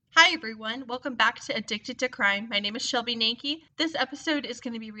Hi everyone, welcome back to Addicted to Crime. My name is Shelby Nanke. This episode is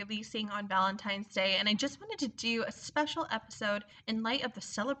going to be releasing on Valentine's Day, and I just wanted to do a special episode in light of the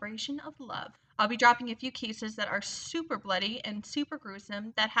celebration of love. I'll be dropping a few cases that are super bloody and super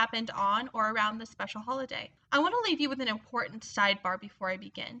gruesome that happened on or around this special holiday. I want to leave you with an important sidebar before I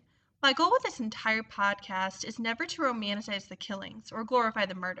begin. My goal with this entire podcast is never to romanticize the killings or glorify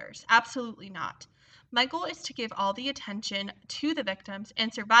the murders. Absolutely not. My goal is to give all the attention to the victims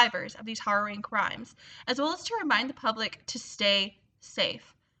and survivors of these harrowing crimes, as well as to remind the public to stay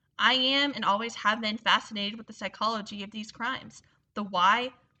safe. I am and always have been fascinated with the psychology of these crimes. The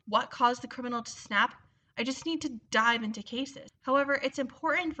why, what caused the criminal to snap. I just need to dive into cases. However, it's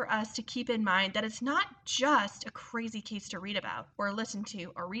important for us to keep in mind that it's not just a crazy case to read about or listen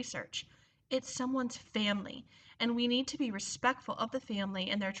to or research. It's someone's family, and we need to be respectful of the family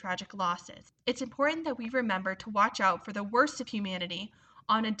and their tragic losses. It's important that we remember to watch out for the worst of humanity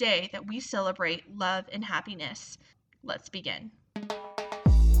on a day that we celebrate love and happiness. Let's begin.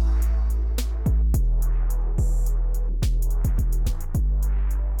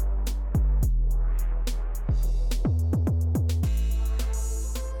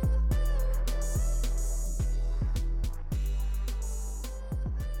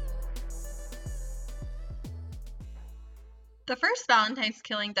 The first Valentine's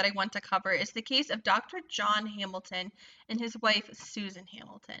killing that I want to cover is the case of Dr. John Hamilton and his wife, Susan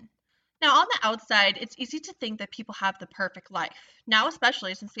Hamilton. Now, on the outside, it's easy to think that people have the perfect life, now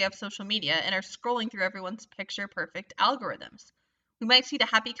especially since we have social media and are scrolling through everyone's picture-perfect algorithms. We might see the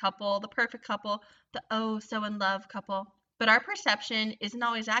happy couple, the perfect couple, the oh so in love couple, but our perception isn't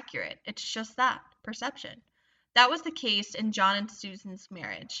always accurate. It's just that, perception. That was the case in John and Susan's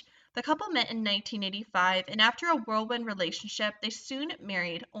marriage. The couple met in 1985, and after a whirlwind relationship, they soon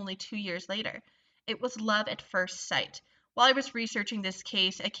married only 2 years later. It was love at first sight. While I was researching this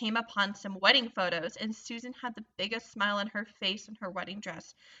case, I came upon some wedding photos, and Susan had the biggest smile on her face in her wedding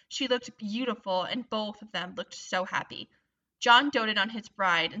dress. She looked beautiful, and both of them looked so happy. John doted on his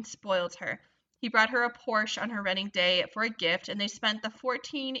bride and spoiled her. He brought her a Porsche on her wedding day for a gift, and they spent the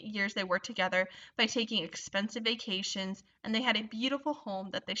 14 years they were together by taking expensive vacations, and they had a beautiful home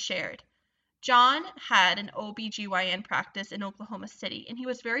that they shared. John had an OBGYN practice in Oklahoma City, and he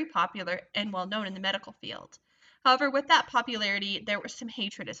was very popular and well known in the medical field. However, with that popularity, there was some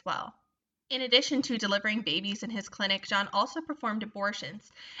hatred as well. In addition to delivering babies in his clinic, John also performed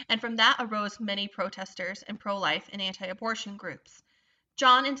abortions, and from that arose many protesters and pro-life and anti-abortion groups.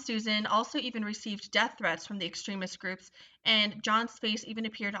 John and Susan also even received death threats from the extremist groups, and John's face even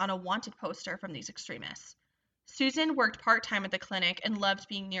appeared on a wanted poster from these extremists. Susan worked part-time at the clinic and loved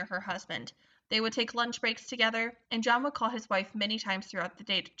being near her husband. They would take lunch breaks together, and John would call his wife many times throughout the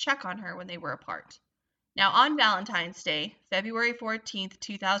day to check on her when they were apart. Now, on Valentine's Day, February 14th,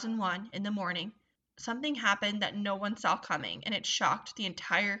 2001, in the morning, something happened that no one saw coming, and it shocked the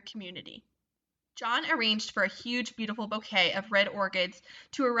entire community. John arranged for a huge, beautiful bouquet of red orchids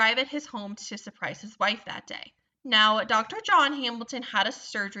to arrive at his home to surprise his wife that day. Now, Dr. John Hamilton had a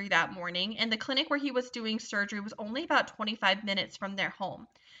surgery that morning, and the clinic where he was doing surgery was only about 25 minutes from their home.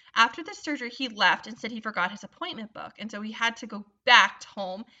 After the surgery, he left and said he forgot his appointment book, and so he had to go back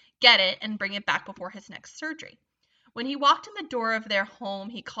home, get it, and bring it back before his next surgery. When he walked in the door of their home,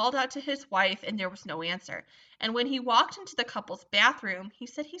 he called out to his wife, and there was no answer. And when he walked into the couple's bathroom, he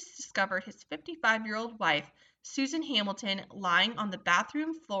said he discovered his 55-year-old wife, Susan Hamilton, lying on the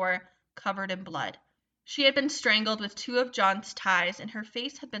bathroom floor, covered in blood. She had been strangled with two of John's ties, and her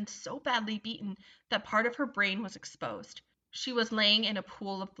face had been so badly beaten that part of her brain was exposed. She was laying in a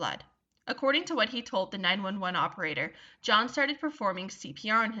pool of blood. According to what he told the 911 operator, John started performing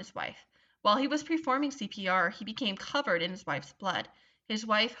CPR on his wife. While he was performing CPR, he became covered in his wife's blood. His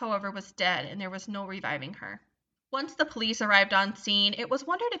wife, however, was dead, and there was no reviving her. Once the police arrived on scene, it was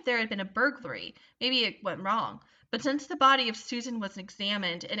wondered if there had been a burglary. Maybe it went wrong. But since the body of Susan was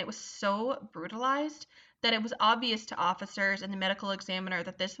examined and it was so brutalized that it was obvious to officers and the medical examiner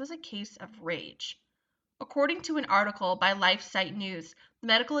that this was a case of rage. According to an article by LifeSite News, the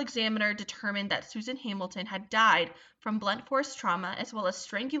medical examiner determined that Susan Hamilton had died from blunt force trauma as well as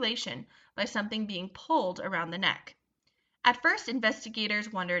strangulation by something being pulled around the neck. At first,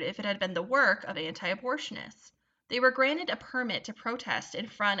 investigators wondered if it had been the work of anti-abortionists. They were granted a permit to protest in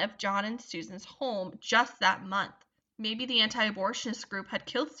front of John and Susan's home just that month. Maybe the anti-abortionist group had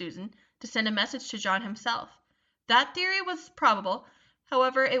killed Susan to send a message to John himself. That theory was probable.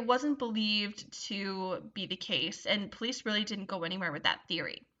 However, it wasn't believed to be the case, and police really didn't go anywhere with that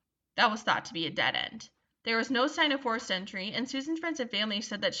theory. That was thought to be a dead end. There was no sign of forced entry, and Susan's friends and family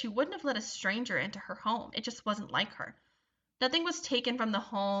said that she wouldn't have let a stranger into her home. It just wasn't like her. Nothing was taken from the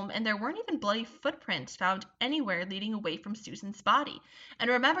home, and there weren't even bloody footprints found anywhere leading away from Susan's body. And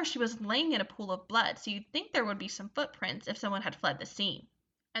remember, she was laying in a pool of blood, so you'd think there would be some footprints if someone had fled the scene.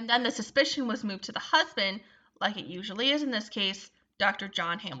 And then the suspicion was moved to the husband, like it usually is in this case, Dr.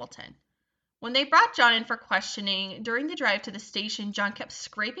 John Hamilton. When they brought John in for questioning, during the drive to the station, John kept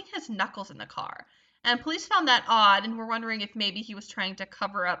scraping his knuckles in the car. And police found that odd and were wondering if maybe he was trying to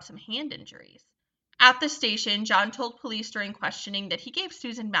cover up some hand injuries. At the station, John told police during questioning that he gave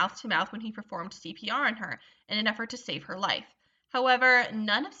Susan mouth to mouth when he performed CPR on her in an effort to save her life. However,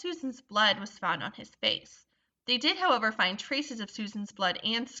 none of Susan's blood was found on his face. They did, however, find traces of Susan's blood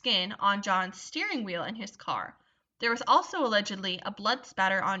and skin on John's steering wheel in his car. There was also allegedly a blood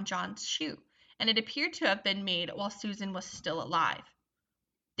spatter on John's shoe, and it appeared to have been made while Susan was still alive.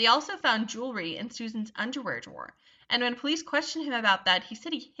 They also found jewelry in Susan's underwear drawer, and when police questioned him about that, he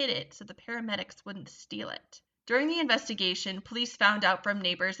said he hid it so the paramedics wouldn't steal it. During the investigation, police found out from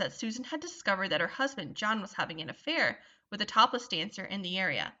neighbors that Susan had discovered that her husband, John, was having an affair with a topless dancer in the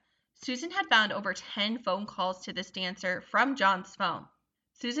area. Susan had found over 10 phone calls to this dancer from John's phone.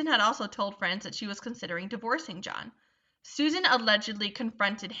 Susan had also told friends that she was considering divorcing John. Susan allegedly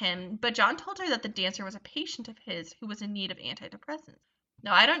confronted him, but John told her that the dancer was a patient of his who was in need of antidepressants.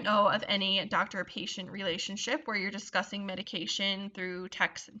 Now, I don't know of any doctor-patient relationship where you're discussing medication through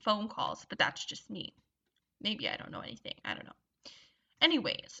texts and phone calls, but that's just me. Maybe I don't know anything. I don't know.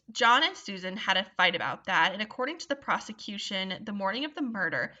 Anyways, John and Susan had a fight about that, and according to the prosecution, the morning of the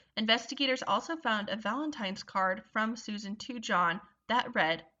murder, investigators also found a Valentine's card from Susan to John that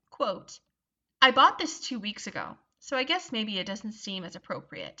read, quote, "I bought this 2 weeks ago, so I guess maybe it doesn't seem as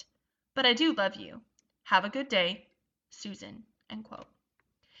appropriate. But I do love you. Have a good day, Susan," end quote.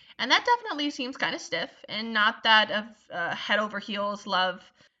 And that definitely seems kind of stiff and not that of a head over heels love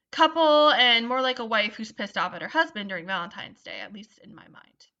couple, and more like a wife who's pissed off at her husband during Valentine's Day, at least in my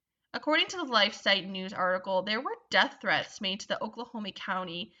mind. According to the LifeSite news article, there were death threats made to the Oklahoma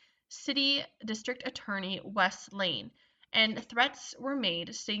County City District Attorney Wes Lane, and threats were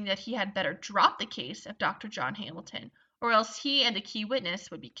made stating that he had better drop the case of Dr. John Hamilton, or else he and a key witness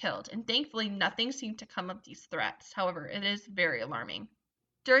would be killed. And thankfully, nothing seemed to come of these threats. However, it is very alarming.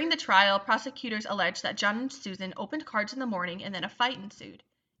 During the trial, prosecutors alleged that John and Susan opened cards in the morning and then a fight ensued.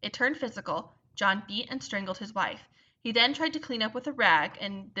 It turned physical. John beat and strangled his wife. He then tried to clean up with a rag,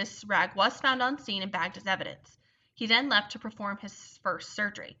 and this rag was found on scene and bagged as evidence. He then left to perform his first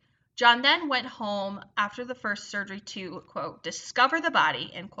surgery. John then went home after the first surgery to, quote, "discover the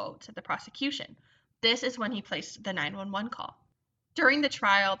body," end quote, said the prosecution. This is when he placed the 911 call. During the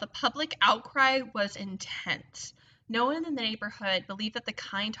trial, the public outcry was intense. No one in the neighborhood believed that the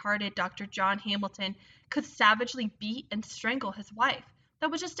kind-hearted Dr. John Hamilton could savagely beat and strangle his wife.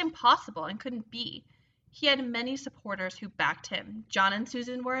 That was just impossible and couldn't be. He had many supporters who backed him. John and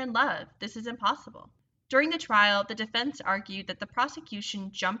Susan were in love. This is impossible. During the trial, the defense argued that the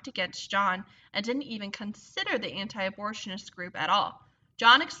prosecution jumped against John and didn't even consider the anti-abortionist group at all.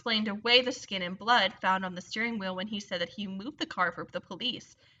 John explained away the skin and blood found on the steering wheel when he said that he moved the car for the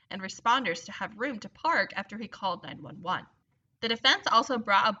police and responders to have room to park after he called 911. The defense also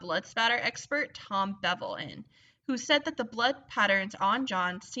brought a blood spatter expert, Tom Bevel, in, who said that the blood patterns on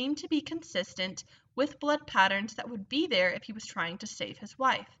John seemed to be consistent with blood patterns that would be there if he was trying to save his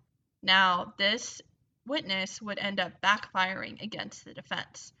wife. Now, this witness would end up backfiring against the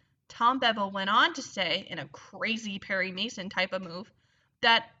defense. Tom Bevel went on to say, in a crazy Perry Mason type of move,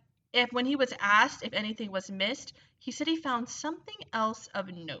 that when he was asked if anything was missed, he said he found something else of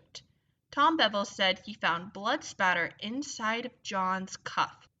note. Tom Bevel said he found blood spatter inside of John's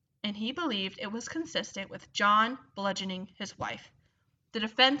cuff, and he believed it was consistent with John bludgeoning his wife. The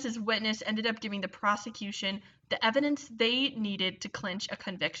defense's witness ended up giving the prosecution the evidence they needed to clinch a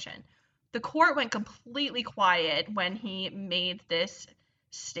conviction. The court went completely quiet when he made this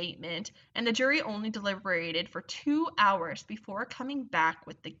statement, and the jury only deliberated for 2 hours before coming back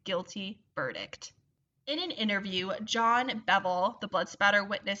with the guilty verdict. In an interview, John Bevel, the blood spatter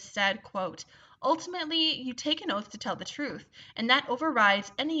witness, said, quote, "Ultimately, you take an oath to tell the truth, and that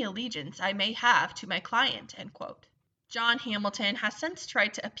overrides any allegiance I may have to my client," end quote. John Hamilton has since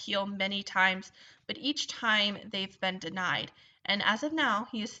tried to appeal many times, but each time they've been denied, and as of now,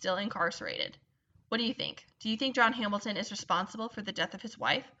 he is still incarcerated. What do you think? Do you think John Hamilton is responsible for the death of his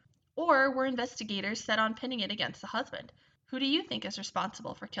wife? Or were investigators set on pinning it against the husband? Who do you think is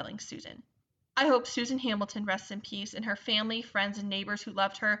responsible for killing Susan? I hope Susan Hamilton rests in peace and her family, friends, and neighbors who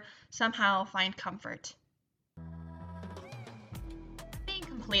loved her somehow find comfort.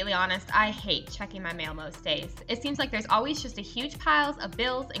 Being completely honest, I hate checking my mail most days. It seems like there's always just a huge piles of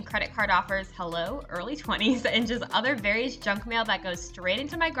bills and credit card offers, hello, early 20s, and just other various junk mail that goes straight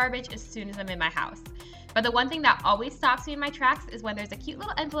into my garbage as soon as I'm in my house. But the one thing that always stops me in my tracks is when there's a cute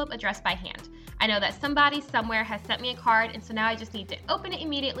little envelope addressed by hand. I know that somebody somewhere has sent me a card, and so now I just need to open it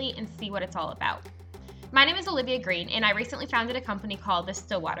immediately and see what it's all about. My name is Olivia Green, and I recently founded a company called the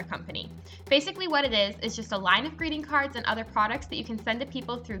Stillwater Company. Basically, what it is just a line of greeting cards and other products that you can send to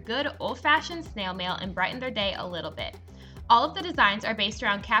people through good old-fashioned snail mail and brighten their day a little bit. All of the designs are based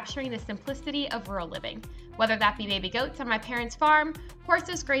around capturing the simplicity of rural living, whether that be baby goats on my parents' farm,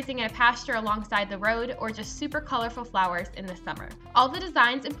 horses grazing in a pasture alongside the road, or just super colorful flowers in the summer. All the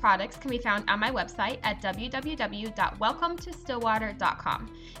designs and products can be found on my website at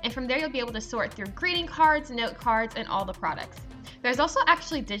www.welcometostillwater.com, and from there you'll be able to sort through greeting cards, note cards, and all the products. There's also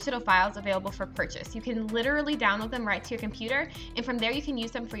actually digital files available for purchase. You can literally download them right to your computer, and from there you can use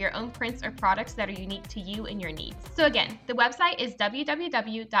them for your own prints or products that are unique to you and your needs. So again, the website is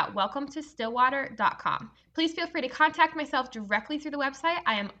www.welcometostillwater.com. Please feel free to contact myself directly through the website.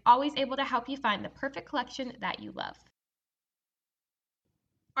 I am always able to help you find the perfect collection that you love.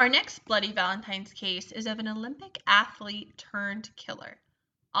 Our next Bloody Valentine's case is of an Olympic athlete turned killer.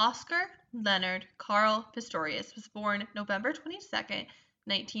 Oscar Leonard Carl Pistorius was born November 22nd,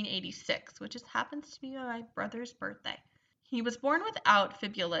 1986, which just happens to be my brother's birthday. He was born without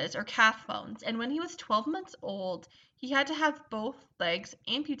fibulas or calf bones, and when he was 12 months old, he had to have both legs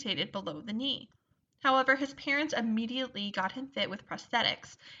amputated below the knee. However, his parents immediately got him fit with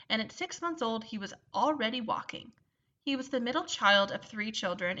prosthetics, and at 6 months old, he was already walking. He was the middle child of 3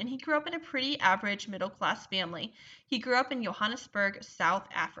 children, and he grew up in a pretty average middle-class family. He grew up in Johannesburg, South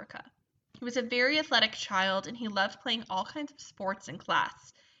Africa. He was a very athletic child, and he loved playing all kinds of sports in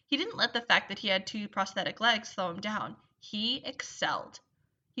class. He didn't let the fact that he had 2 prosthetic legs slow him down. He excelled.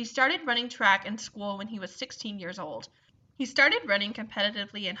 He started running track in school when he was 16 years old. He started running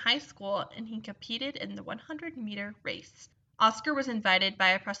competitively in high school, and he competed in the 100-meter race. Oscar was invited by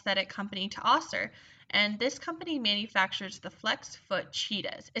a prosthetic company to Oscar, and this company manufactures the Flex Foot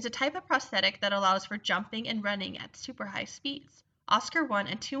Cheetahs. It's a type of prosthetic that allows for jumping and running at super high speeds. Oscar won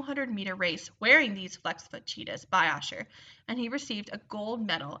a 200-meter race wearing these Flex Foot Cheetahs by Oscar, and he received a gold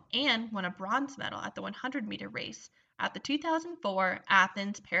medal and won a bronze medal at the 100-meter race at the 2004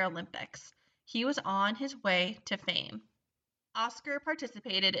 Athens Paralympics. He was on his way to fame. Oscar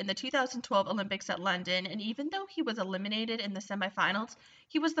participated in the 2012 Olympics at London, and even though he was eliminated in the semifinals,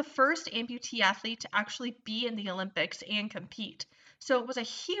 he was the first amputee athlete to actually be in the Olympics and compete. So it was a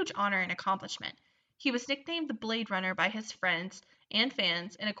huge honor and accomplishment. He was nicknamed the Blade Runner by his friends and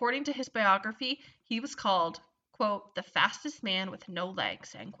fans, and according to his biography, he was called, quote, the fastest man with no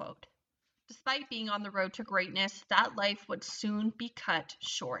legs, end quote. Despite being on the road to greatness, that life would soon be cut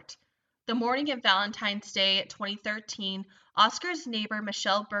short. The morning of Valentine's Day 2013, Oscar's neighbor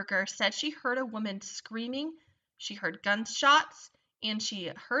Michelle Berger said she heard a woman screaming, she heard gunshots, and she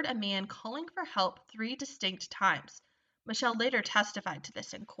heard a man calling for help 3 distinct times. Michelle later testified to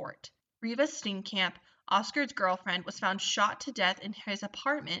this in court. Riva Steenkamp, Oscar's girlfriend, was found shot to death in his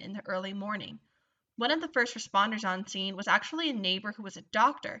apartment in the early morning. One of the first responders on scene was actually a neighbor who was a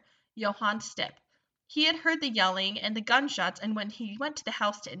doctor, Johann Stipp. He had heard the yelling and the gunshots, and when he went to the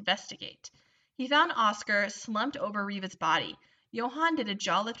house to investigate, he found Oscar slumped over Riva's body. Johann did a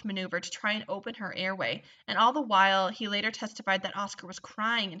jaw lift maneuver to try and open her airway, and all the while he later testified that Oscar was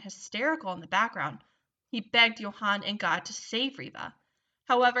crying and hysterical in the background. He begged Johann and God to save Riva.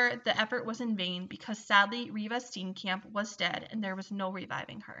 However, the effort was in vain because sadly Riva Steenkamp was dead and there was no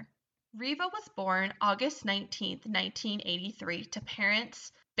reviving her. Riva was born August 19, 1983, to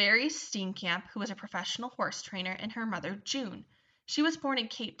parents Barry Steenkamp, who was a professional horse trainer, and her mother, June. She was born in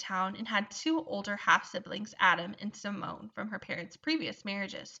Cape Town and had 2 older half-siblings, Adam and Simone, from her parents' previous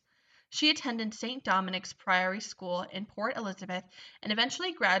marriages. She attended St. Dominic's Priory School in Port Elizabeth and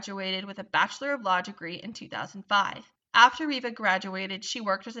eventually graduated with a Bachelor of Law degree in 2005. After Riva graduated, she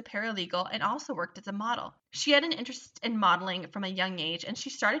worked as a paralegal and also worked as a model. She had an interest in modeling from a young age, and she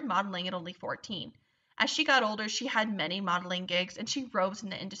started modeling at only 14. As she got older, she had many modeling gigs, and she rose in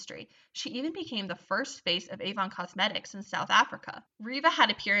the industry. She even became the first face of Avon Cosmetics in South Africa. Riva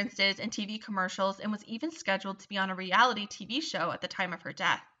had appearances in TV commercials and was even scheduled to be on a reality TV show at the time of her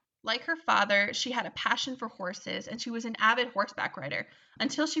death. Like her father, she had a passion for horses, and she was an avid horseback rider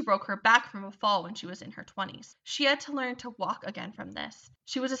until she broke her back from a fall when she was in her 20s. She had to learn to walk again from this.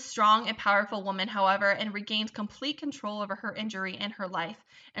 She was a strong and powerful woman, however, and regained complete control over her injury and her life,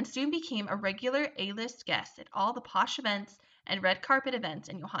 and soon became a regular A-list guest at all the posh events and red carpet events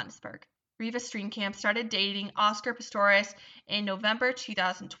in Johannesburg. Riva Steenkamp started dating Oscar Pistorius in November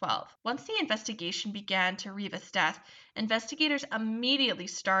 2012. Once the investigation began to Riva's death, investigators immediately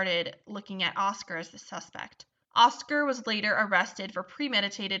started looking at Oscar as the suspect. Oscar was later arrested for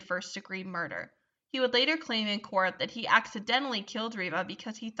premeditated first-degree murder. He would later claim in court that he accidentally killed Riva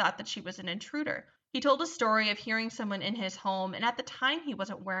because he thought that she was an intruder. He told a story of hearing someone in his home, and at the time he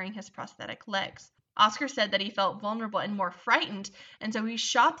wasn't wearing his prosthetic legs. Oscar said that he felt vulnerable and more frightened, and so he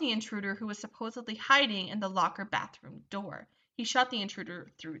shot the intruder who was supposedly hiding in the locker bathroom door. He shot the intruder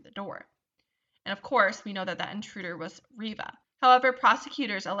through the door. And of course, we know that that intruder was Riva. However,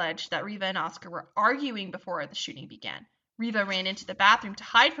 prosecutors alleged that Riva and Oscar were arguing before the shooting began. Riva ran into the bathroom to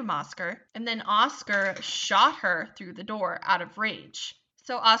hide from Oscar, and then Oscar shot her through the door out of rage.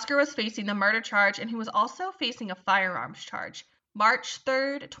 So Oscar was facing the murder charge, and he was also facing a firearms charge. March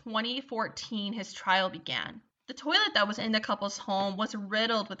 3rd, 2014, his trial began. The toilet that was in the couple's home was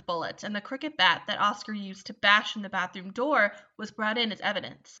riddled with bullets, and the cricket bat that Oscar used to bash in the bathroom door was brought in as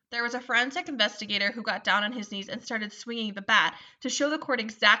evidence. There was a forensic investigator who got down on his knees and started swinging the bat to show the court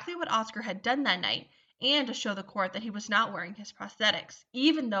exactly what Oscar had done that night, and to show the court that he was not wearing his prosthetics,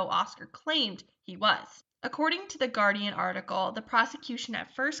 even though Oscar claimed he was. According to the Guardian article, the prosecution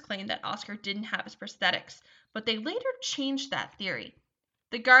at first claimed that Oscar didn't have his prosthetics, but they later changed that theory.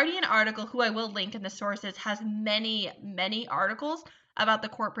 The Guardian article, who I will link in the sources, has many articles about the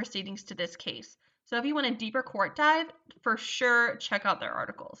court proceedings to this case. So if you want a deeper court dive, for sure check out their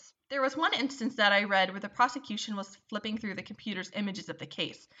articles. There was one instance that I read where the prosecution was flipping through the computer's images of the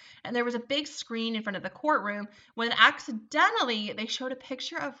case, and there was a big screen in front of the courtroom when accidentally they showed a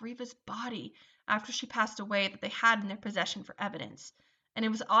picture of Riva's body after she passed away that they had in their possession for evidence. And it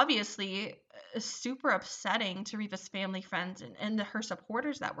was obviously super upsetting to Riva's family, friends, and her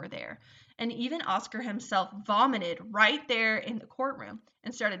supporters that were there. And even Oscar himself vomited right there in the courtroom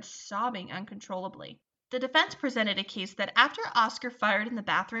and started sobbing uncontrollably. The defense presented a case that after Oscar fired in the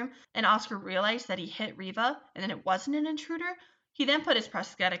bathroom and Oscar realized that he hit Riva and then it wasn't an intruder, he then put his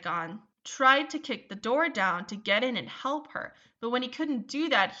prosthetic on, tried to kick the door down to get in and help her. But when he couldn't do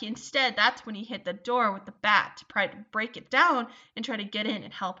that, that's when he hit the door with the bat to try to break it down and try to get in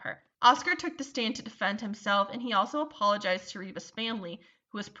and help her. Oscar took the stand to defend himself, and he also apologized to Riva's family,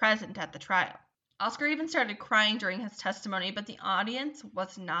 who was present at the trial. Oscar even started crying during his testimony, but the audience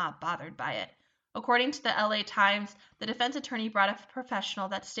was not bothered by it. According to the LA Times, the defense attorney brought up a professional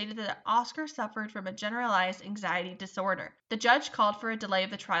that stated that Oscar suffered from a generalized anxiety disorder. The judge called for a delay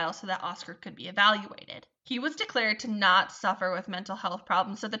of the trial so that Oscar could be evaluated. He was declared to not suffer with mental health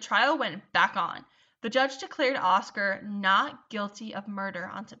problems, so the trial went back on. The judge declared Oscar not guilty of murder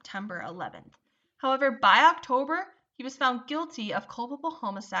on September 11th. However, by October, he was found guilty of culpable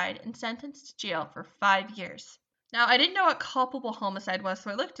homicide and sentenced to jail for 5 years. Now, I didn't know what culpable homicide was,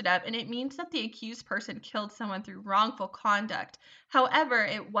 so I looked it up, and it means that the accused person killed someone through wrongful conduct. However,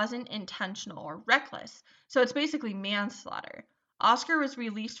 it wasn't intentional or reckless, so it's basically manslaughter. Oscar was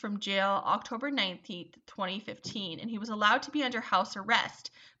released from jail October 19th, 2015, and he was allowed to be under house arrest,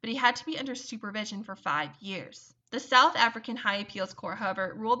 but he had to be under supervision for 5 years. The South African High Appeals Court,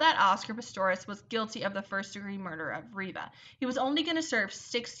 however, ruled that Oscar Pistorius was guilty of the first-degree murder of Riva. He was only going to serve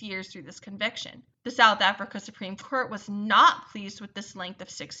 6 years through this conviction. The South Africa Supreme Court was not pleased with this length of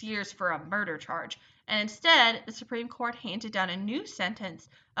 6 years for a murder charge, and instead, the Supreme Court handed down a new sentence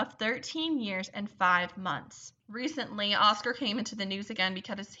of 13 years and 5 months. Recently, Oscar came into the news again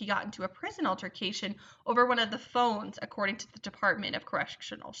because he got into a prison altercation over one of the phones, according to the Department of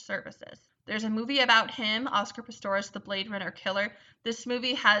Correctional Services. There's a movie about him, Oscar Pistorius, the Blade Runner Killer. This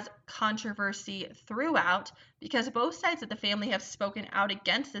movie has controversy throughout because both sides of the family have spoken out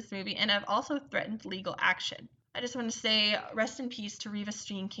against this movie and have also threatened legal action. I just want to say rest in peace to Riva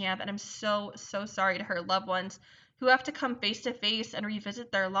Steenkamp, and I'm so sorry to her loved ones who have to come face to face and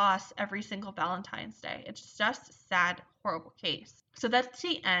revisit their loss every single Valentine's Day. It's just a sad, horrible case. So that's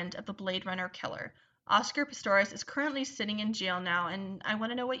the end of the Blade Runner Killer. Oscar Pistorius is currently sitting in jail now, and I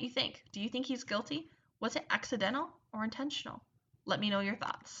want to know what you think. Do you think he's guilty? Was it accidental or intentional? Let me know your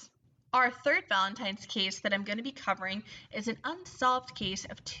thoughts. Our third Valentine's case that I'm going to be covering is an unsolved case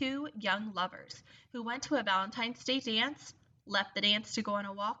of two young lovers who went to a Valentine's Day dance, left the dance to go on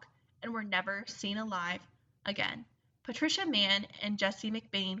a walk, and were never seen alive again. Patricia Mann and Jesse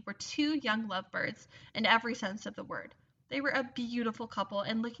McBain were two young lovebirds in every sense of the word. They were a beautiful couple,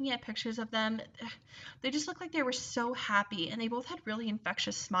 and looking at pictures of them, they just looked like they were so happy, and they both had really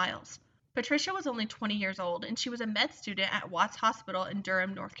infectious smiles. Patricia was only 20 years old, and she was a med student at Watts Hospital in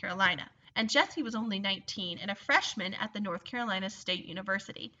Durham, North Carolina. And Jesse was only 19 and a freshman at the North Carolina State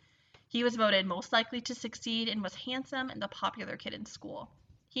University. He was voted most likely to succeed and was handsome and the popular kid in school.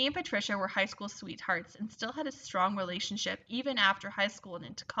 He and Patricia were high school sweethearts and still had a strong relationship even after high school and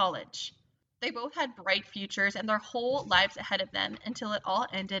into college. They both had bright futures and their whole lives ahead of them until it all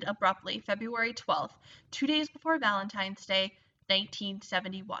ended abruptly February 12th, 2 days before Valentine's Day,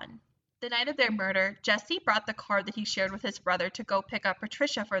 1971. The night of their murder, Jesse brought the car that he shared with his brother to go pick up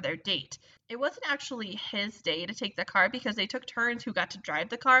Patricia for their date. It wasn't actually his day to take the car because they took turns who got to drive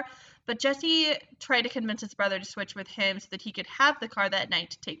the car, but Jesse tried to convince his brother to switch with him so that he could have the car that night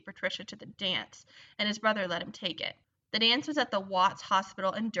to take Patricia to the dance, and his brother let him take it. The dance was at the Watts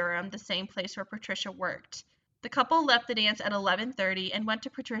Hospital in Durham, the same place where Patricia worked. The couple left the dance at 11:30 and went to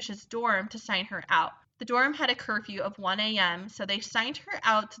Patricia's dorm to sign her out. The dorm had a curfew of 1 a.m., so they signed her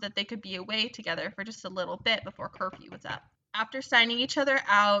out so that they could be away together for just a little bit before curfew was up. After signing each other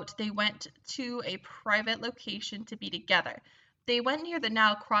out, they went to a private location to be together. They went near the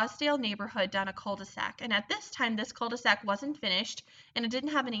now Crossdale neighborhood down a cul-de-sac, and at this time this cul-de-sac wasn't finished and it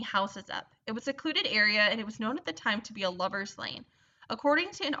didn't have any houses up. It was a secluded area and it was known at the time to be a lover's lane. According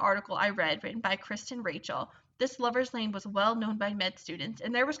to an article I read written by Kristen Rachel, this lover's lane was well known by med students,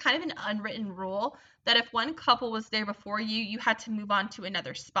 and there was kind of an unwritten rule that if one couple was there before you, you had to move on to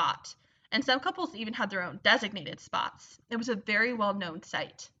another spot. And some couples even had their own designated spots. It was a very well known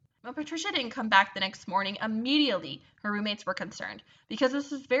site. When Patricia didn't come back the next morning, immediately her roommates were concerned because this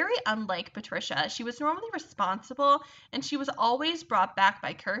was very unlike Patricia. She was normally responsible and she was always brought back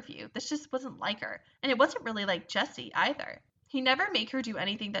by curfew. This just wasn't like her. And it wasn't really like Jesse either. He never made her do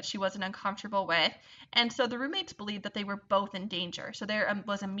anything that she wasn't uncomfortable with, and so the roommates believed that they were both in danger, so there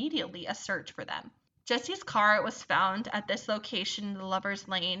was immediately a search for them. Jesse's car was found at this location in the Lover's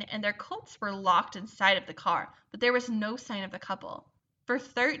Lane, and their coats were locked inside of the car, but there was no sign of the couple. For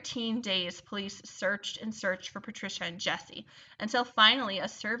 13 days, police searched and searched for Patricia and Jesse, until finally a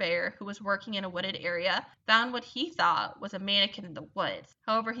surveyor who was working in a wooded area found what he thought was a mannequin in the woods.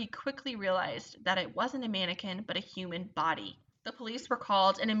 However, he quickly realized that it wasn't a mannequin, but a human body. The police were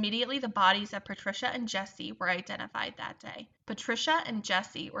called, and immediately the bodies of Patricia and Jesse were identified that day. Patricia and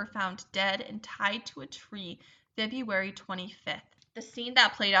Jesse were found dead and tied to a tree February 25th. The scene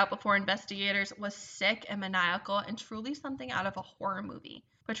that played out before investigators was sick and maniacal and truly something out of a horror movie.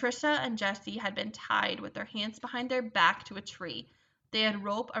 Patricia and Jesse had been tied with their hands behind their back to a tree. They had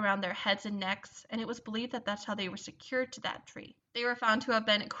rope around their heads and necks, and it was believed that that's how they were secured to that tree. They were found to have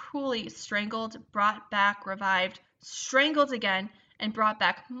been cruelly strangled, brought back, revived, strangled again, and brought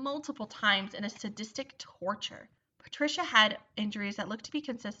back multiple times in a sadistic torture. Patricia had injuries that looked to be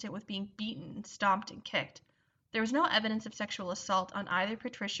consistent with being beaten, stomped, and kicked. There was no evidence of sexual assault on either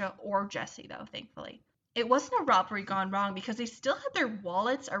Patricia or Jesse, though, thankfully. It wasn't a robbery gone wrong because they still had their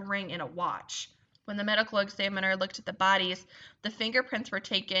wallets, a ring, and a watch. When the medical examiner looked at the bodies, the fingerprints were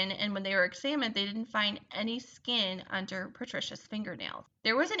taken, and when they were examined, they didn't find any skin under Patricia's fingernails.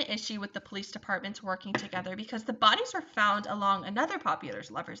 There was an issue with the police departments working together because the bodies were found along another popular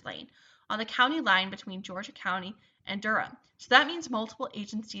lover's lane on the county line between Georgia County and Durham. So that means multiple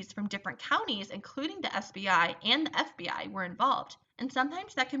agencies from different counties, including the SBI and the FBI, were involved. And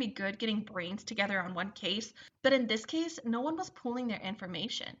sometimes that can be good getting brains together on one case, but in this case, no one was pooling their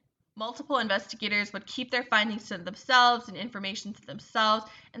information. Multiple investigators would keep their findings to themselves and information to themselves,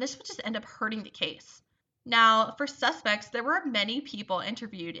 and this would just end up hurting the case. Now, for suspects, there were many people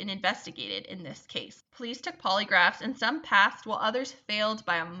interviewed and investigated in this case. Police took polygraphs, and some passed while others failed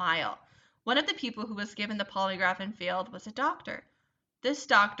by a mile. One of the people who was given the polygraph and failed was a doctor. This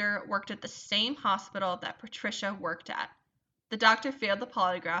doctor worked at the same hospital that Patricia worked at. The doctor failed the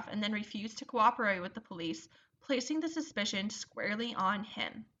polygraph and then refused to cooperate with the police, placing the suspicion squarely on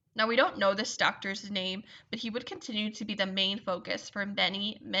him. Now, we don't know this doctor's name, but he would continue to be the main focus for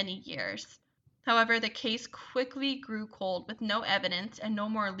many, many years. However, the case quickly grew cold with no evidence and no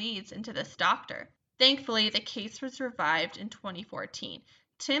more leads into this doctor. Thankfully, the case was revived in 2014.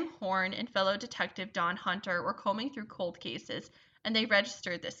 Tim Horn and fellow detective Don Hunter were combing through cold cases, and they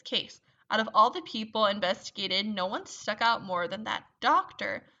registered this case. Out of all the people investigated, no one stuck out more than that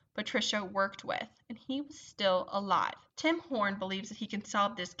doctor Patricia worked with, and he was still alive. Tim Horn believes that he can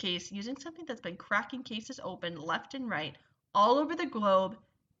solve this case using something that's been cracking cases open left and right all over the globe: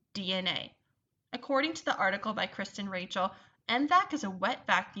 DNA. According to the article by Kristen Rachel, MVAC is a wet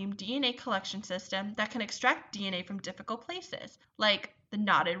vacuum DNA collection system that can extract DNA from difficult places, like the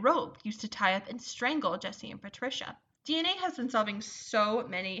knotted rope used to tie up and strangle Jesse and Patricia. DNA has been solving so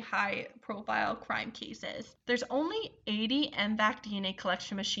many high-profile crime cases. There's only 80 MVAC DNA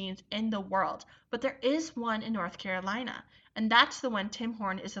collection machines in the world, but there is one in North Carolina, and that's the one Tim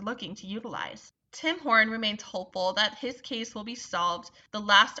Horn is looking to utilize. Tim Horn remains hopeful that his case will be solved. The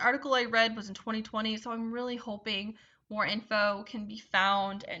last article I read was in 2020, so I'm really hoping more info can be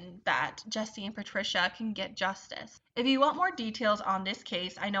found and that Jesse and Patricia can get justice. If you want more details on this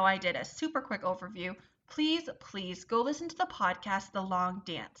case, I know I did a super quick overview. Please go listen to the podcast, The Long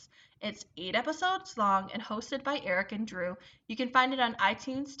Dance. It's 8 episodes long and hosted by Eric and Drew. You can find it on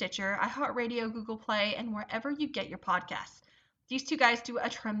iTunes, Stitcher, iHeartRadio, Google Play, and wherever you get your podcasts. These two guys do a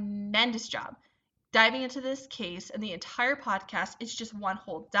tremendous job diving into this case, and the entire podcast is just one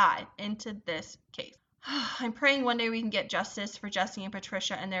whole dive into this case. I'm praying one day we can get justice for Jesse and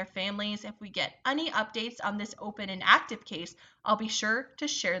Patricia and their families. If we get any updates on this open and active case, I'll be sure to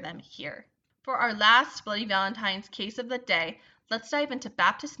share them here. For our last Bloody Valentine's case of the day, let's dive into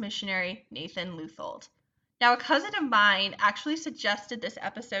Baptist missionary Nathan Luthold. Now, a cousin of mine actually suggested this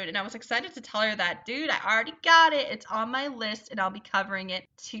episode, and I was excited to tell her that, dude, I already got it. It's on my list, and I'll be covering it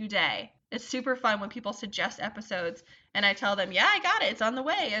today. It's super fun when people suggest episodes, and I tell them, yeah, I got it. It's on the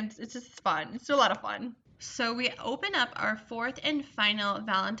way, and it's just fun. It's a lot of fun. So we open up our fourth and final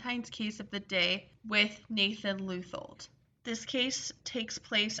Valentine's case of the day with Nathan Luthold. This case takes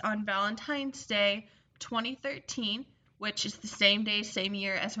place on Valentine's Day 2013, which is the same day, same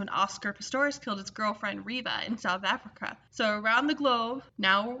year as when Oscar Pistorius killed his girlfriend Reva in South Africa. So around the globe,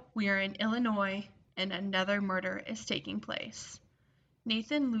 now we are in Illinois, and another murder is taking place.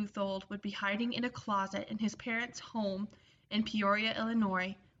 Nathan Luthold would be hiding in a closet in his parents' home in Peoria,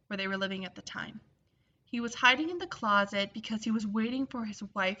 Illinois, where they were living at the time. He was hiding in the closet because he was waiting for his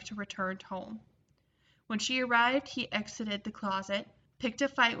wife to return home. When she arrived, he exited the closet, picked a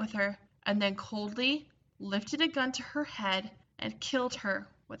fight with her, and then coldly lifted a gun to her head and killed her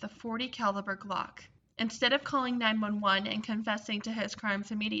with a .40 caliber Glock. Instead of calling 911 and confessing to his crimes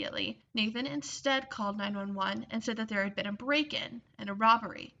immediately, Nathan instead called 911 and said that there had been a break-in and a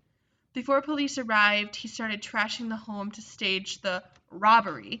robbery. Before police arrived, he started trashing the home to stage the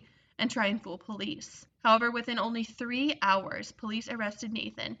robbery and try and fool police. However, within only 3 hours, police arrested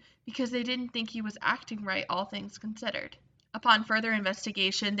Nathan because they didn't think he was acting right, all things considered. Upon further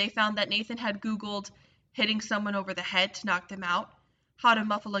investigation, they found that Nathan had Googled hitting someone over the head to knock them out, how to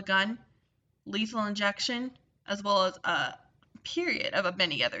muffle a gun, lethal injection, as well as a period of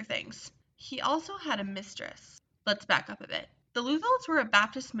many other things. He also had a mistress. Let's back up a bit. The Lutholds were a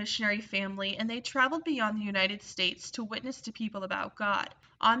Baptist missionary family, and they traveled beyond the United States to witness to people about God.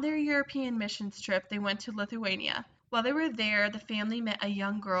 On their European missions trip, they went to Lithuania. While they were there, the family met a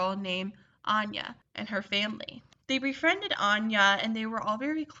young girl named Anya and her family. They befriended Anya, and they were all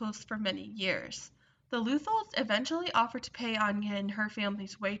very close for many years. The Lutholds eventually offered to pay Anya and her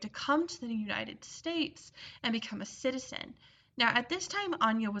family's way to come to the United States and become a citizen. Now, at this time,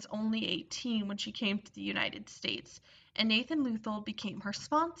 Anya was only 18 when she came to the United States, and Nathan Luthold became her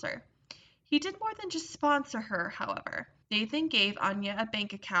sponsor. He did more than just sponsor her, however. Nathan gave Anya a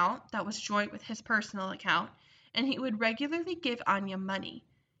bank account that was joint with his personal account, and he would regularly give Anya money.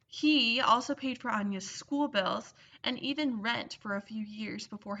 He also paid for Anya's school bills and even rent for a few years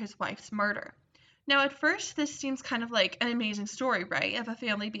before his wife's murder. Now, at first, this seems kind of like an amazing story, right? Of a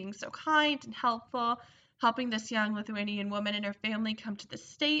family being so kind and helpful, helping this young Lithuanian woman and her family come to the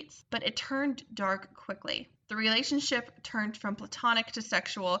States, but it turned dark quickly. The relationship turned from platonic to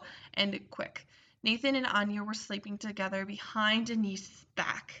sexual and quick. Nathan and Anya were sleeping together behind Denise's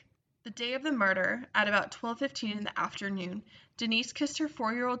back. The day of the murder, at about 12:15 in the afternoon, Denise kissed her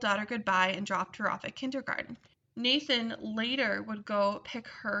 4-year-old daughter goodbye and dropped her off at kindergarten. Nathan later would go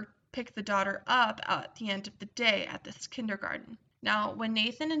pick the daughter up at the end of the day at this kindergarten. Now, when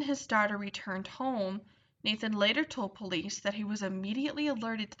Nathan and his daughter returned home, Nathan later told police that he was immediately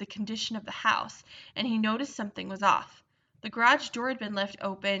alerted to the condition of the house, and he noticed something was off. The garage door had been left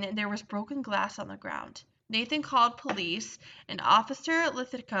open, and there was broken glass on the ground. Nathan called police, and Officer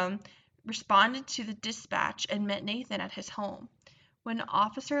Linthicum responded to the dispatch and met Nathan at his home. When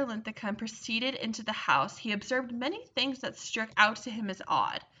Officer Linthicum proceeded into the house, he observed many things that struck out to him as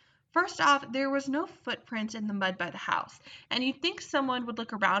odd. First off, there was no footprints in the mud by the house, and you'd think someone would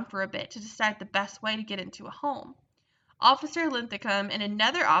look around for a bit to decide the best way to get into a home. Officer Linthicum and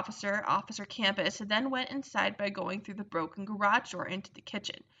another officer, Officer Campus, then went inside by going through the broken garage door into the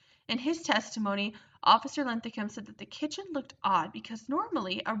kitchen. In his testimony, Officer Linthicum said that the kitchen looked odd because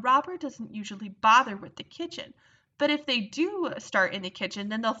normally a robber doesn't usually bother with the kitchen. But if they do start in the kitchen,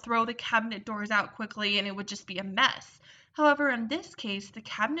 then they'll throw the cabinet doors out quickly and it would just be a mess. However, in this case, the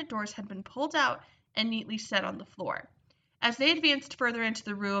cabinet doors had been pulled out and neatly set on the floor. As they advanced further into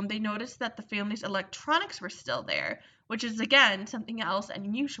the room, they noticed that the family's electronics were still there, which is again something else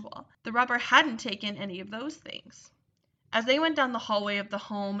unusual. The robber hadn't taken any of those things. As they went down the hallway of the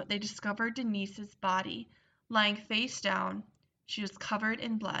home, they discovered Denise's body lying face down. She was covered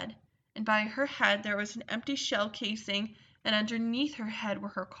in blood, and by her head there was an empty shell casing, and underneath her head were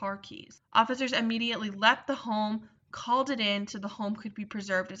her car keys. Officers immediately left the home, called it in so the home could be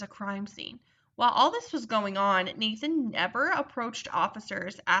preserved as a crime scene. While all this was going on, Nathan never approached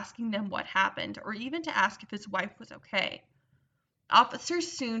officers asking them what happened or even to ask if his wife was okay. Officers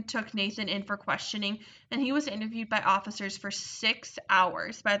soon took Nathan in for questioning, and he was interviewed by officers for 6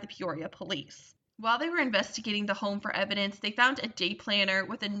 hours by the Peoria police. While they were investigating the home for evidence, they found a day planner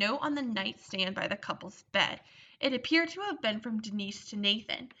with a note on the nightstand by the couple's bed. It appeared to have been from Denise to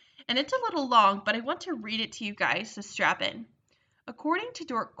Nathan, and it's a little long, but I want to read it to you guys, so strap in. According to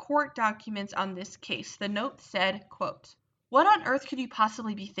court documents on this case, the note said, quote, "What on earth could you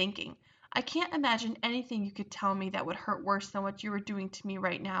possibly be thinking? I can't imagine anything you could tell me that would hurt worse than what you are doing to me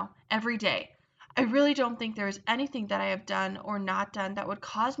right now, every day. I really don't think there is anything that I have done or not done that would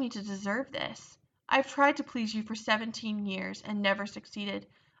cause me to deserve this. I've tried to please you for 17 years and never succeeded.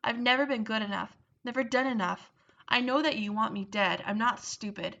 I've never been good enough, never done enough. I know that you want me dead. I'm not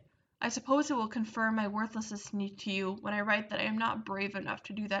stupid. I suppose it will confirm my worthlessness to you when I write that I am not brave enough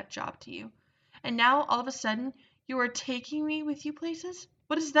to do that job to you. And now, all of a sudden, you are taking me with you places?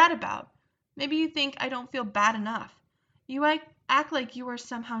 What is that about? Maybe you think I don't feel bad enough. You act like you are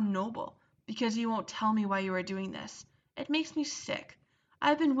somehow noble because you won't tell me why you are doing this. It makes me sick.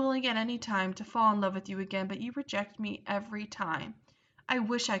 I've been willing at any time to fall in love with you again, but you reject me every time. I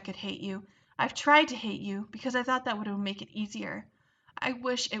wish I could hate you. I've tried to hate you because I thought that would make it easier. I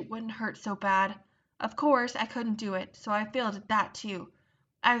wish it wouldn't hurt so bad. Of course, I couldn't do it, so I failed at that too.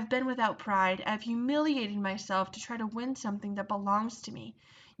 I have been without pride. I have humiliated myself to try to win something that belongs to me.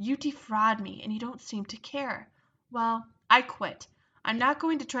 You defraud me, and you don't seem to care. Well, I quit. I'm not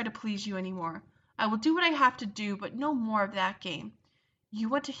going to try to please you anymore. I will do what I have to do, but no more of that game. You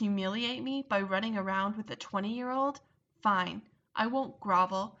want to humiliate me by running around with a 20-year-old? Fine. I won't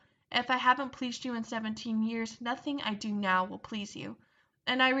grovel. If I haven't pleased you in 17 years, nothing I do now will please you.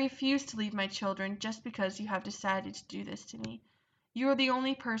 And I refuse to leave my children just because you have decided to do this to me. You are the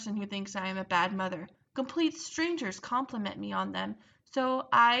only person who thinks I am a bad mother. Complete strangers compliment me on them, so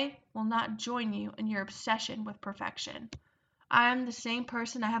I will not join you in your obsession with perfection. I am the same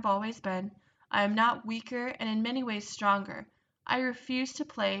person I have always been. I am not weaker and in many ways stronger. I refuse to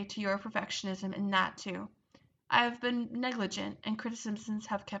play to your perfectionism in that too. I have been negligent and criticisms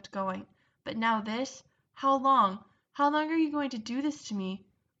have kept going. But now this? How long? How long are you going to do this to me?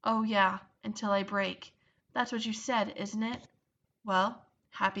 Oh yeah, until I break. That's what you said, isn't it? Well,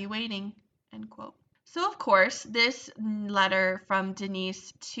 happy waiting. End quote. So, of course, this letter from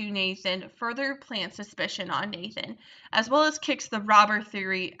Denise to Nathan further plants suspicion on Nathan, as well as kicks the robber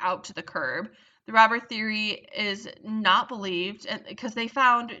theory out to the curb. The robber theory is not believed because they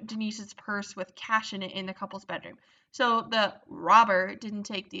found Denise's purse with cash in it in the couple's bedroom. So the robber didn't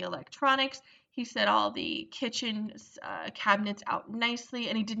take the electronics. He set all the kitchen cabinets out nicely,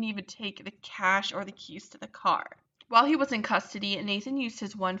 and he didn't even take the cash or the keys to the car. While he was in custody, Nathan used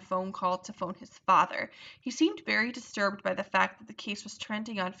his one phone call to phone his father. He seemed very disturbed by the fact that the case was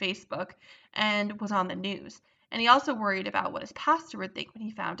trending on Facebook and was on the news, and he also worried about what his pastor would think when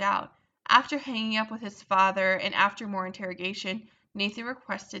he found out. After hanging up with his father and after more interrogation, Nathan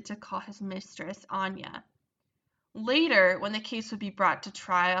requested to call his mistress, Anya. Later, when the case would be brought to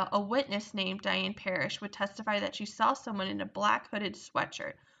trial, a witness named Diane Parrish would testify that she saw someone in a black hooded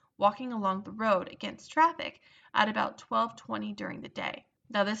sweatshirt walking along the road against traffic at about 12:20 during the day.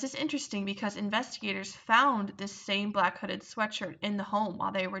 Now, this is interesting because investigators found this same black hooded sweatshirt in the home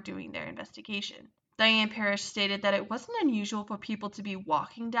while they were doing their investigation. Diane Parrish stated that it wasn't unusual for people to be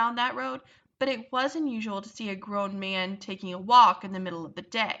walking down that road, but it was unusual to see a grown man taking a walk in the middle of the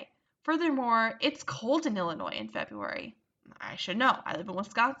day. Furthermore, it's cold in Illinois in February. I should know. I live in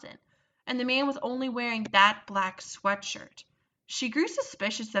Wisconsin. And the man was only wearing that black sweatshirt. She grew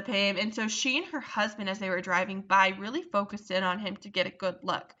suspicious of him, and so she and her husband, as they were driving by, really focused in on him to get a good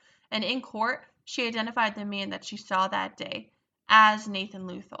look. And in court, she identified the man that she saw that day as Nathan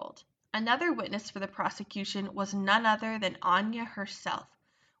Luthold. Another witness for the prosecution was none other than Anya herself.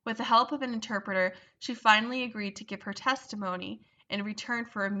 With the help of an interpreter, she finally agreed to give her testimony in return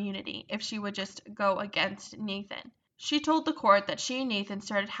for immunity if she would just go against Nathan. She told the court that she and Nathan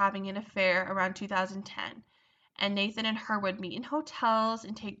started having an affair around 2010, and Nathan and her would meet in hotels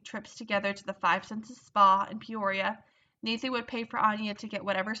and take trips together to the Five Senses Spa in Peoria. Nathan would pay for Anya to get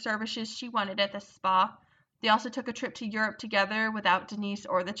whatever services she wanted at the spa. They also took a trip to Europe together without Denise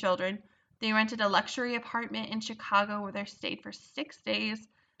or the children. They rented a luxury apartment in Chicago where they stayed for 6 days.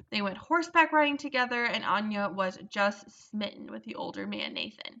 They went horseback riding together, and Anya was just smitten with the older man,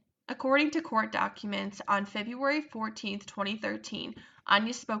 Nathan. According to court documents, on February 14th, 2013,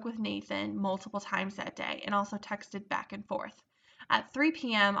 Anya spoke with Nathan multiple times that day and also texted back and forth. At 3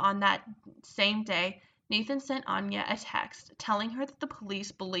 p.m. on that same day, Nathan sent Anya a text telling her that the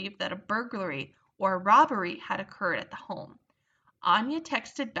police believed that a burglary or a robbery had occurred at the home. Anya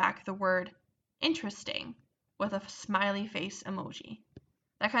texted back the word interesting with a smiley face emoji.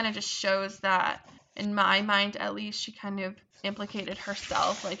 That kind of just shows that, in my mind at least, she kind of implicated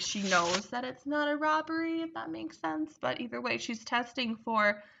herself. Like, she knows that it's not a robbery, if that makes sense. But either way, she's testing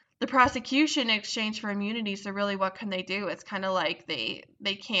for the prosecution in exchange for immunity. So really, what can they do? It's kind of like they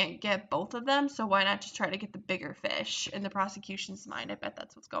can't get both of them, so why not just try to get the bigger fish? In the prosecution's mind, I bet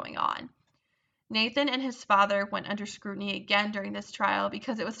that's what's going on. Nathan and his father went under scrutiny again during this trial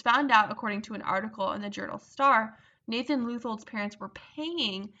because it was found out, according to an article in the Journal Star, Nathan Luthold's parents were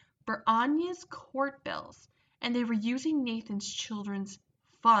paying for Anya's court bills, and they were using Nathan's children's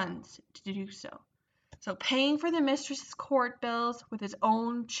funds to do so. So paying for the mistress's court bills with his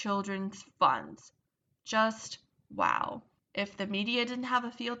own children's funds. Just wow. If the media didn't have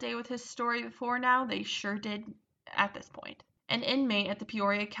a field day with his story before now, they sure did at this point. An inmate at the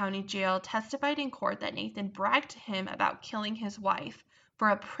Peoria County Jail testified in court that Nathan bragged to him about killing his wife for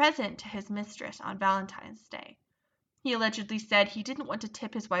a present to his mistress on Valentine's Day. He allegedly said he didn't want to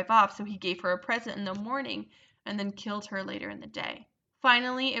tip his wife off, so he gave her a present in the morning and then killed her later in the day.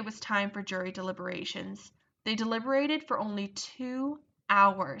 Finally, it was time for jury deliberations. They deliberated for only 2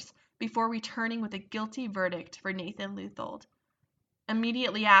 hours before returning with a guilty verdict for Nathan Luthold.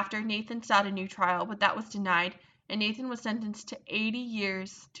 Immediately after, Nathan sought a new trial, but that was denied, and Nathan was sentenced to 80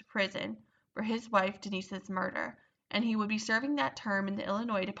 years to prison for his wife Denise's murder, and he would be serving that term in the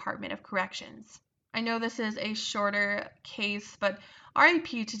Illinois Department of Corrections. I know this is a shorter case, but RIP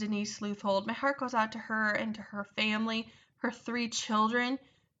to Denise Luthold. My heart goes out to her and to her family, her 3 children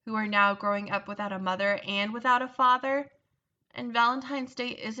who are now growing up without a mother and without a father. And Valentine's Day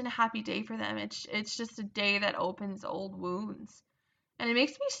isn't a happy day for them. It's just a day that opens old wounds. And it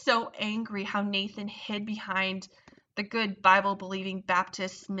makes me so angry how Nathan hid behind the good Bible believing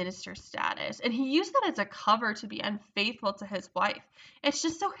Baptist minister status. And he used that as a cover to be unfaithful to his wife. It's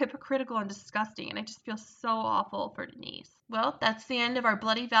just so hypocritical and disgusting. And I just feel so awful for Denise. Well, that's the end of our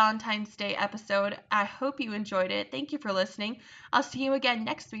Bloody Valentine's Day episode. I hope you enjoyed it. Thank you for listening. I'll see you again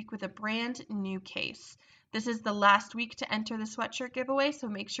next week with a brand new case. This is the last week to enter the sweatshirt giveaway, so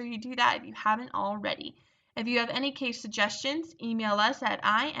make sure you do that if you haven't already. If you have any case suggestions, email us at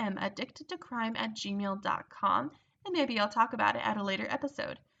iamaddictedtocrime@gmail.com, and maybe I'll talk about it at a later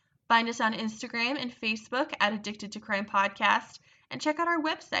episode. Find us on Instagram and Facebook at Addicted to Crime Podcast, and check out our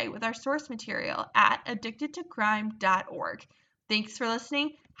website with our source material at addictedtocrime.org. Thanks for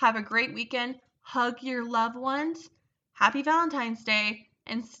listening. Have a great weekend. Hug your loved ones. Happy Valentine's Day,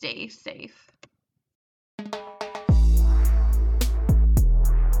 and stay safe.